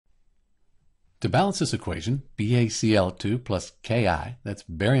To balance this equation, BaCl2 plus Ki, that's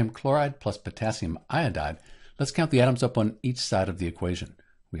barium chloride plus potassium iodide, let's count the atoms up on each side of the equation.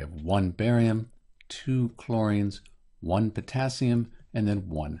 We have 1 barium, 2 chlorines, 1 potassium, and then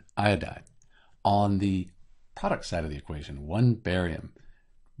 1 iodide. On the product side of the equation, 1 barium,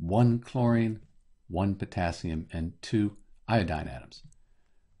 1 chlorine, 1 potassium, and 2 iodine atoms.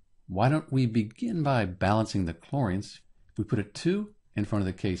 Why don't we begin by balancing the chlorines? If we put a 2 in front of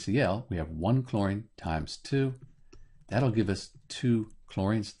the KCl, we have 1 chlorine times 2. That'll give us 2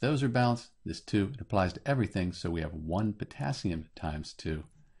 chlorines. Those are balanced. This 2, it applies to everything, so we have 1 potassium times 2.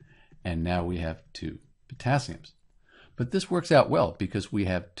 And now we have 2 potassiums. But this works out well because we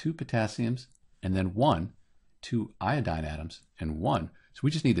have 2 potassiums and then 2 iodine atoms, and 1. So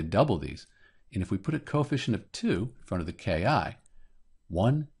we just need to double these. And if we put a coefficient of 2 in front of the Ki,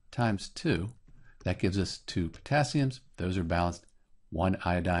 1 times 2, that gives us 2 potassiums. Those are balanced. 1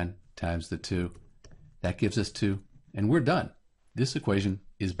 iodine times the 2, that gives us 2, and we're done. This equation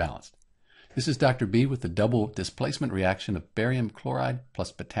is balanced. This is Dr. B with the double displacement reaction of barium chloride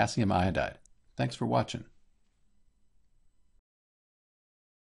plus potassium iodide. Thanks for watching.